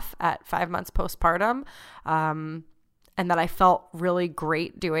 half at 5 months postpartum, and that I felt really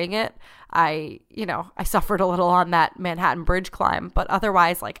great doing it. I suffered a little on that Manhattan Bridge climb, but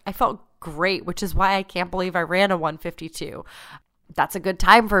otherwise, like, I felt great, which is why I can't believe I ran a 1:52. That's a good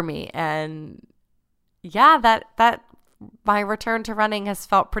time for me. And yeah, that my return to running has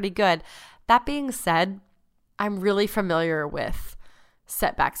felt pretty good. That being said, I'm really familiar with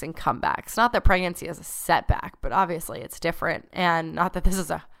setbacks and comebacks. Not that pregnancy is a setback, but obviously it's different. And not that this is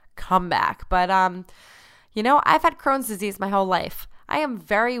a comeback, but I've had Crohn's disease my whole life. I am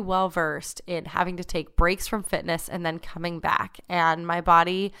very well versed in having to take breaks from fitness and then coming back. And my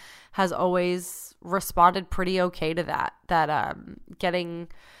body has always responded pretty okay to that. I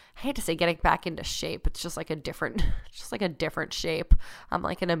hate to say getting back into shape. It's just like a different shape. I'm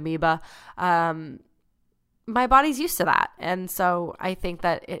like an amoeba. My body's used to that. And so I think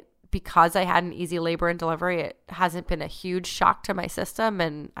that because I had an easy labor and delivery, it hasn't been a huge shock to my system,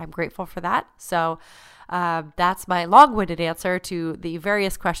 and I'm grateful for that. So that's my long-winded answer to the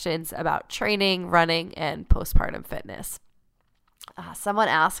various questions about training, running, and postpartum fitness. Someone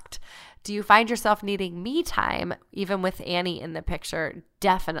asked, do you find yourself needing me time even with Annie in the picture?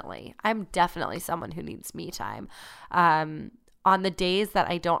 Definitely. I'm definitely someone who needs me time. On the days that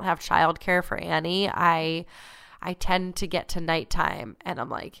I don't have childcare for Annie, I tend to get to nighttime and I'm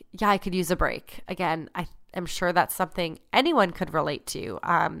like, yeah, I could use a break. Again, I am sure that's something anyone could relate to.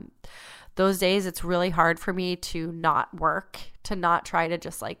 Those days, it's really hard for me to not work, to not try to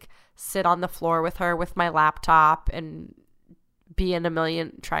just like sit on the floor with her with my laptop and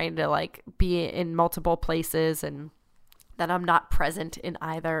trying to like be in multiple places and that I'm not present in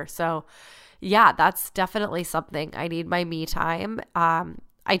either. So yeah, that's definitely something. I need my me time.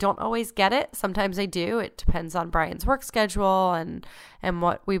 I don't always get it. Sometimes I do. It depends on Brian's work schedule and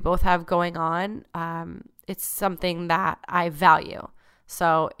what we both have going on. It's something that I value.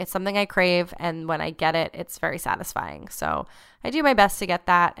 So it's something I crave, and when I get it, it's very satisfying. So I do my best to get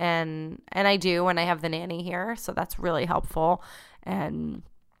that, and I do when I have the nanny here. So that's really helpful. And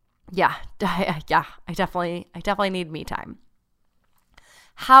yeah, I definitely need me time.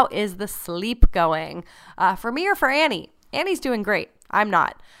 How is the sleep going? For me or for Annie? Annie's doing great. I'm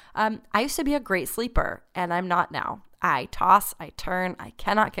not. I used to be a great sleeper, and I'm not now. I toss, I turn, I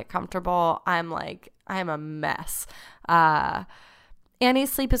cannot get comfortable. I'm a mess.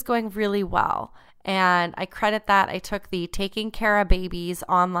 Annie's sleep is going really well, and I credit that. I took the Taking Care of Babies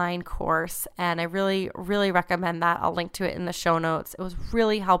online course, and I really, really recommend that. I'll link to it in the show notes. It was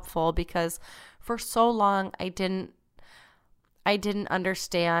really helpful because for so long I didn't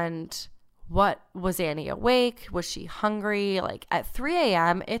understand was Annie awake? Was she hungry? Like at 3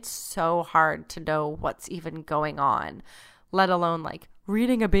 a.m., it's so hard to know what's even going on, let alone like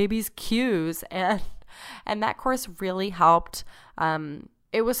reading a baby's cues. And that course really helped.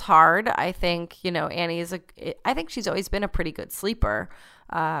 It was hard. I think, I think she's always been a pretty good sleeper.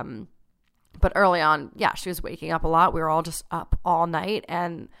 But early on, yeah, she was waking up a lot. We were all just up all night,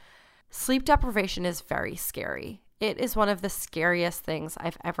 and sleep deprivation is very scary. It is one of the scariest things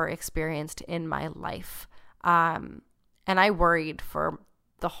I've ever experienced in my life. And I worried for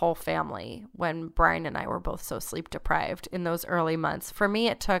the whole family when Brian and I were both so sleep deprived in those early months. For me,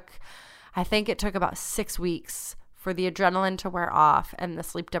 I think it took about 6 weeks for the adrenaline to wear off and the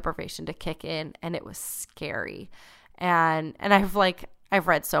sleep deprivation to kick in, and it was scary. And I've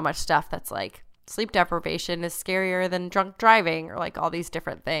read so much stuff that's like sleep deprivation is scarier than drunk driving or like all these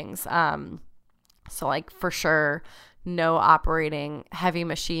different things. So like for sure, no operating heavy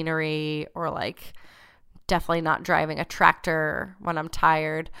machinery or like definitely not driving a tractor when I'm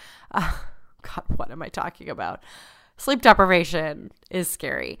tired. God, what am I talking about? Sleep deprivation is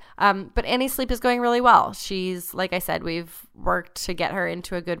scary. But Annie's sleep is going really well. She's, like I said, we've worked to get her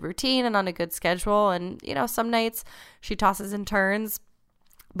into a good routine and on a good schedule. And, some nights she tosses and turns,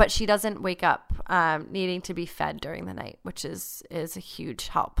 but she doesn't wake up needing to be fed during the night, which is a huge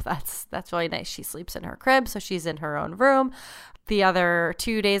help. That's really nice. She sleeps in her crib, so she's in her own room. The other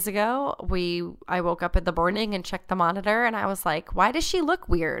 2 days ago, I woke up in the morning and checked the monitor, and I was like, why does she look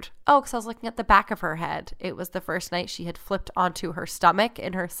weird? Oh, because I was looking at the back of her head. It was the first night she had flipped onto her stomach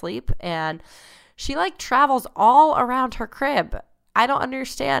in her sleep, and she like travels all around her crib. I don't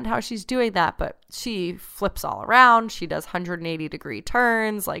understand how she's doing that, but she flips all around. She does 180-degree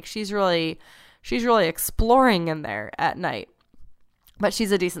turns. Like she's really exploring in there at night. But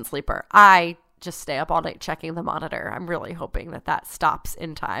she's a decent sleeper. I just stay up all night checking the monitor. I'm really hoping that stops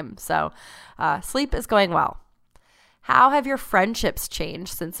in time. So sleep is going well. How have your friendships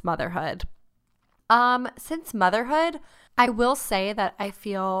changed since motherhood? Since motherhood, I will say that I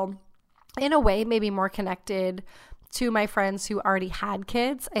feel in a way maybe more connected to my friends who already had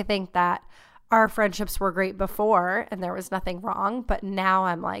kids. I think that our friendships were great before and there was nothing wrong, but now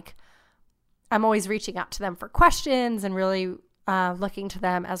I'm always reaching out to them for questions and really looking to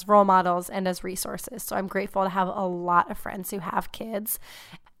them as role models and as resources. So I'm grateful to have a lot of friends who have kids.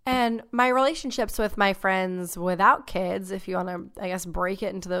 And my relationships with my friends without kids, if you want to, I guess, break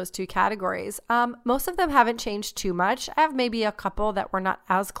it into those two categories, most of them haven't changed too much. I have maybe a couple that were not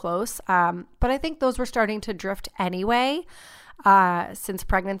as close, but I think those were starting to drift anyway. since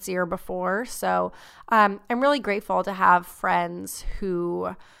pregnancy or before. So I'm really grateful to have friends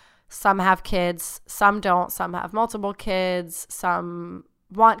who some have kids, some don't, some have multiple kids, some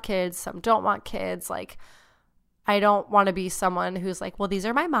want kids, some don't want kids. Like, I don't want to be someone who's like, well, these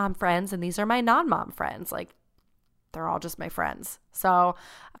are my mom friends and these are my non-mom friends. Like, they're all just my friends. So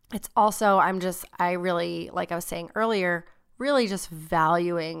it's also, I really, like I was saying earlier, really just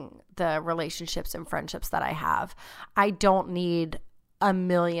valuing the relationships and friendships that I have. I don't need a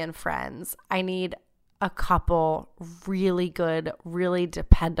million friends. I need a couple really good, really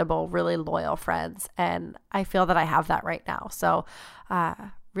dependable, really loyal friends. And I feel that I have that right now. So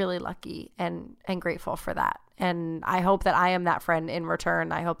really lucky and grateful for that. And I hope that I am that friend in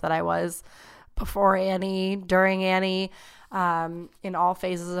return. I hope that I was before Annie, during Annie, in all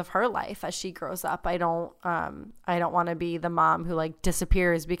phases of her life as she grows up. I don't want to be the mom who like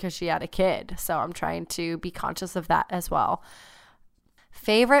disappears because she had a kid. So I'm trying to be conscious of that as well.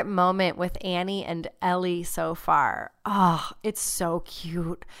 Favorite moment with Annie and Ellie so far. Oh, it's so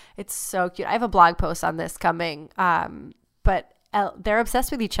cute. It's so cute. I have a blog post on this coming, but they're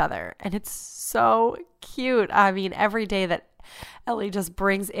obsessed with each other and it's so cute. I mean, every day that Ellie just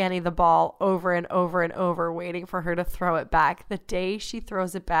brings Annie the ball over and over and over, waiting for her to throw it back. The day she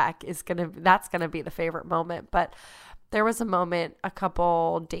throws it back that's gonna be the favorite moment. But there was a moment a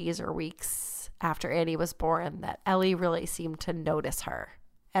couple days or weeks after Annie was born that Ellie really seemed to notice her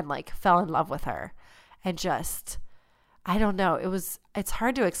and like fell in love with her. And just, I don't know, it's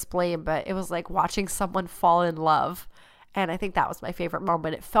hard to explain, but it was like watching someone fall in love. And I think that was my favorite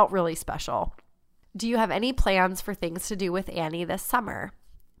moment. It felt really special. Do you have any plans for things to do with Annie this summer?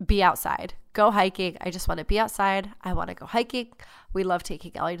 Be outside. Go hiking. I just want to be outside. I want to go hiking. We love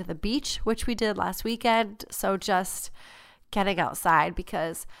taking Ellie to the beach, which we did last weekend. So just getting outside,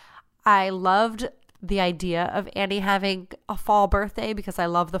 because I loved the idea of Annie having a fall birthday because I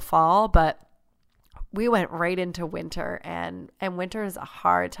love the fall, but we went right into winter, and winter is a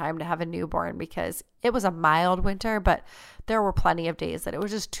hard time to have a newborn because it was a mild winter, but there were plenty of days that it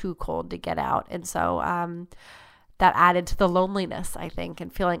was just too cold to get out. And so that added to the loneliness, I think,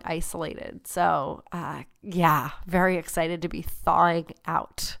 and feeling isolated. So yeah, very excited to be thawing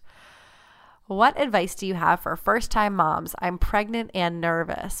out. What advice do you have for first-time moms? I'm pregnant and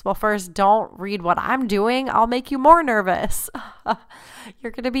nervous. Well, first, don't read what I'm doing. I'll make you more nervous.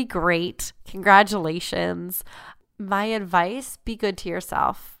 You're going to be great. Congratulations. My advice, be good to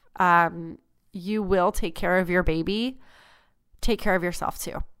yourself. You will take care of your baby. Take care of yourself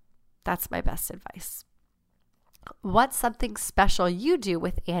too. That's my best advice. What's something special you do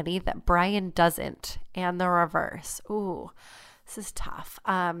with Annie that Brian doesn't, and the reverse? Ooh, this is tough.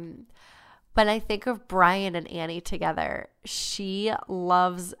 When I think of Brian and Annie together, she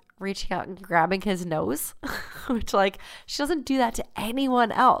loves reaching out and grabbing his nose, which like she doesn't do that to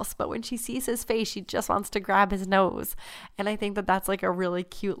anyone else. But when she sees his face, she just wants to grab his nose. And I think that that's like a really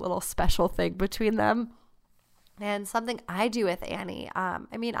cute little special thing between them. And something I do with Annie,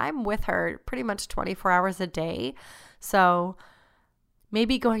 I mean, I'm with her pretty much 24 hours a day. So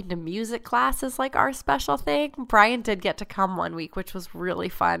maybe going to music class is like our special thing. Brian did get to come one week, which was really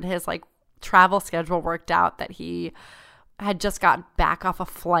fun. His like travel schedule worked out that he had just gotten back off a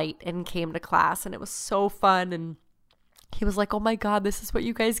flight and came to class, and it was so fun. And he was like, oh my God, this is what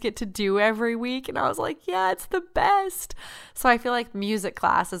you guys get to do every week. And I was like, yeah, it's the best. So I feel like music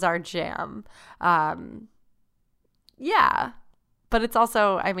class is our jam. Yeah, but it's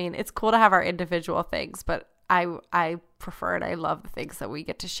also, I mean, it's cool to have our individual things, but I prefer and I love the things that we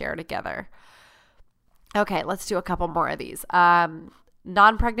get to share together. Okay, let's do a couple more of these.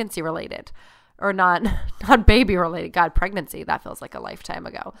 Non-pregnancy related or non-baby related. God, pregnancy, that feels like a lifetime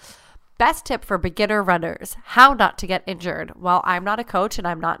ago. Best tip for beginner runners, how not to get injured. Well, I'm not a coach and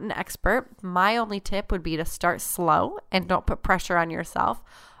I'm not an expert. My only tip would be to start slow and don't put pressure on yourself.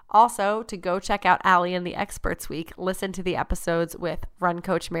 Also, to go check out Allie and the Experts Week, listen to the episodes with run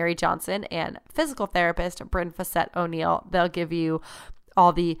coach Mary Johnson and physical therapist Bryn Facette O'Neill. They'll give you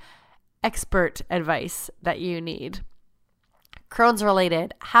all the expert advice that you need. Crohn's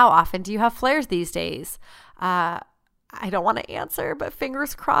related, how often do you have flares these days? I don't want to answer, but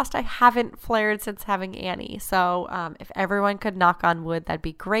fingers crossed I haven't flared since having Annie. So if everyone could knock on wood, that'd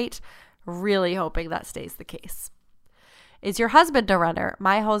be great. Really hoping that stays the case. Is your husband a runner?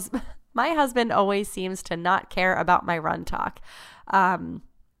 My husband always seems to not care about my run talk.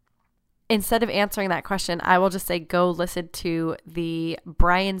 Instead of answering that question, I will just say go listen to the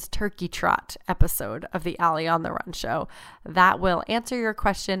Brian's Turkey Trot episode of the Allie on the Run show. That will answer your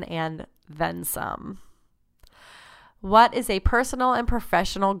question and then some. What is a personal and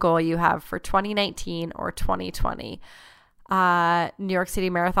professional goal you have for 2019 or 2020? New York City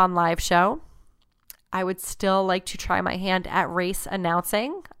Marathon live show. I would still like to try my hand at race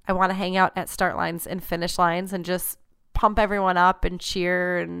announcing. I want to hang out at start lines and finish lines and just pump everyone up and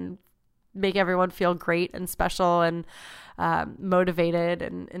cheer and make everyone feel great and special and motivated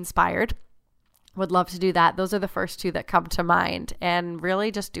and inspired. Would love to do that. Those are the first two that come to mind. And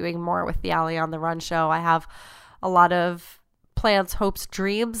really just doing more with the Allie on the Run show. I have a lot of plans, hopes,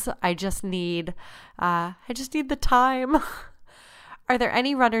 dreams. I just need the time. Are there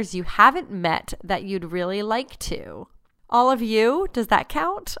any runners you haven't met that you'd really like to? All of you, does that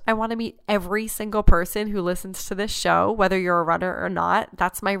count? I want to meet every single person who listens to this show, whether you're a runner or not.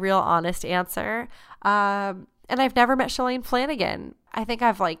 That's my real honest answer. And I've never met Shalane Flanagan. I think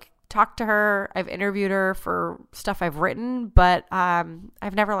I've talked to her. I've interviewed her for stuff I've written, but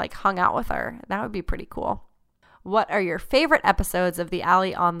I've never hung out with her. That would be pretty cool. What are your favorite episodes of the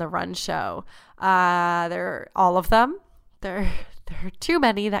Allie on the Run show? They're all of them. There are too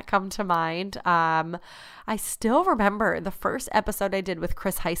many that come to mind. I still remember the first episode I did with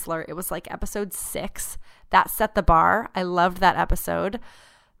Chris Heisler. It was episode 6. That set the bar. I loved that episode.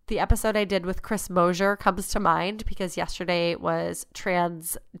 The episode I did with Chris Mosier comes to mind because yesterday was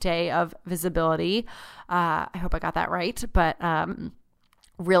Trans Day of Visibility. I hope I got that right. But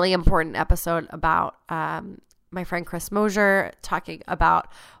really important episode about my friend Chris Mosier talking about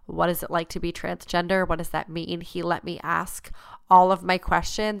what is it like to be transgender? What does that mean? He let me ask all of my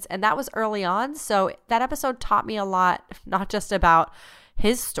questions, and that was early on. So that episode taught me a lot, not just about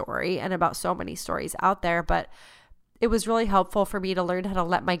his story and about so many stories out there, but it was really helpful for me to learn how to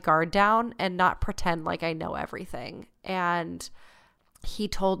let my guard down and not pretend like I know everything. And he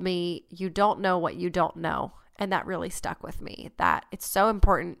told me, you don't know what you don't know. And that really stuck with me, that it's so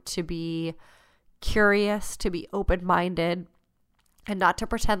important to be curious, to be open-minded, and not to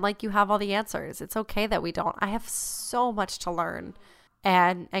pretend like you have all the answers. It's okay that we don't. I have so much to learn.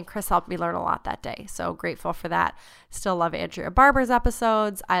 And Chris helped me learn a lot that day. So grateful for that. Still love Andrea Barber's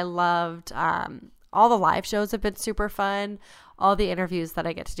episodes. I loved all the live shows have been super fun. All the interviews that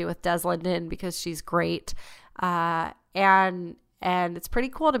I get to do with Des Linden because she's great. And it's pretty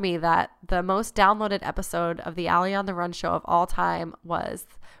cool to me that the most downloaded episode of the Allie on the Run show of all time was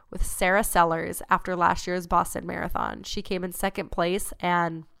with Sarah Sellers after last year's Boston Marathon. She came in second place,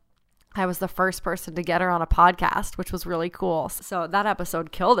 and I was the first person to get her on a podcast, which was really cool. So that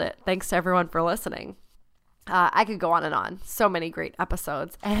episode killed it. Thanks to everyone for listening. I could go on and on. So many great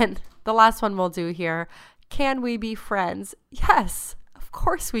episodes. And the last one we'll do here, can we be friends? Yes, of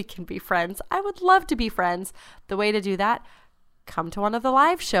course we can be friends. I would love to be friends. The way to do that, come to one of the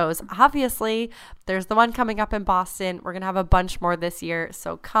live shows. Obviously, there's the one coming up in Boston. We're going to have a bunch more this year.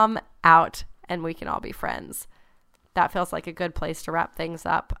 So come out and we can all be friends. That feels like a good place to wrap things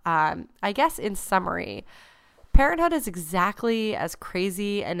up. I guess in summary, parenthood is exactly as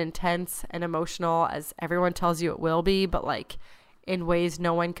crazy and intense and emotional as everyone tells you it will be, but in ways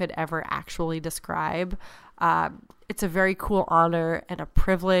no one could ever actually describe. It's a very cool honor and a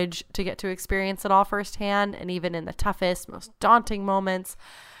privilege to get to experience it all firsthand. And even in the toughest, most daunting moments,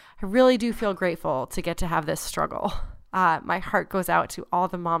 I really do feel grateful to get to have this struggle. My heart goes out to all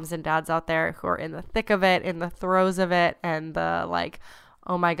the moms and dads out there who are in the thick of it, in the throes of it, and the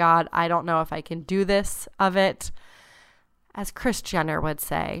oh my God, I don't know if I can do this of it. As Kris Jenner would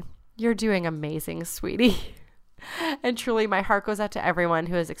say, you're doing amazing, sweetie. And truly, my heart goes out to everyone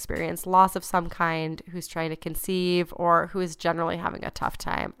who has experienced loss of some kind, who's trying to conceive, or who is generally having a tough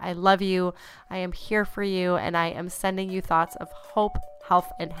time. I love you. I am here for you, and I am sending you thoughts of hope,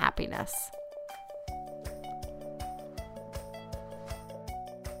 health, and happiness.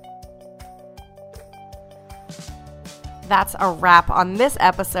 That's a wrap on this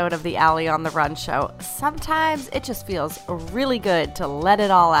episode of the Allie on the Run show. Sometimes it just feels really good to let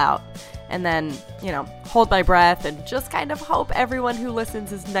it all out and then, hold my breath and just kind of hope everyone who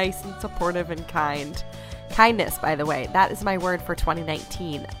listens is nice and supportive and kind. Kindness, by the way, that is my word for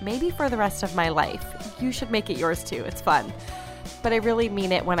 2019. Maybe for the rest of my life. You should make it yours too. It's fun. But I really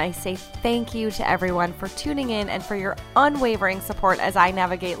mean it when I say thank you to everyone for tuning in and for your unwavering support as I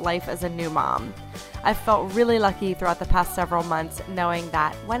navigate life as a new mom. I've felt really lucky throughout the past several months knowing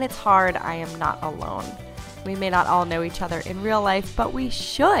that when it's hard, I am not alone. We may not all know each other in real life, but we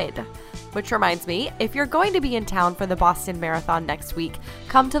should. Which reminds me, if you're going to be in town for the Boston Marathon next week,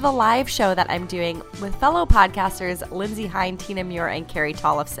 come to the live show that I'm doing with fellow podcasters Lindsay Hine, Tina Muir, and Carrie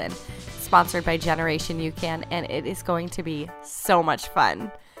Tollefson, sponsored by Generation UCAN, and it is going to be so much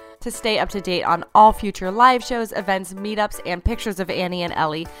fun. To stay up to date on all future live shows, events, meetups, and pictures of Annie and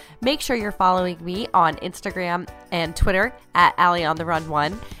Ellie, make sure you're following me on Instagram and Twitter at Allie on the Run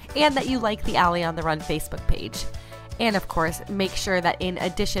 1, and that you like the Allie on the Run Facebook page. And of course, make sure that in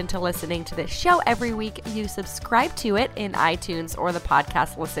addition to listening to this show every week, you subscribe to it in iTunes or the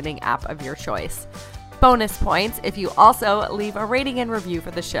podcast listening app of your choice. Bonus points if you also leave a rating and review for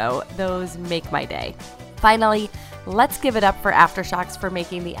the show. Those make my day. Finally, let's give it up for Aftershocks for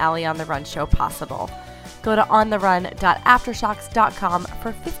making the Allie on the Run show possible. Go to ontherun.aftershocks.com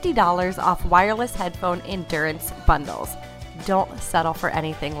for $50 off wireless headphone endurance bundles. Don't settle for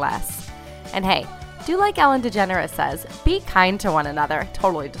anything less. And hey, do like Ellen DeGeneres says, be kind to one another.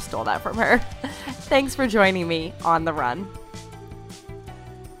 Totally just stole that from her. Thanks for joining me on the run.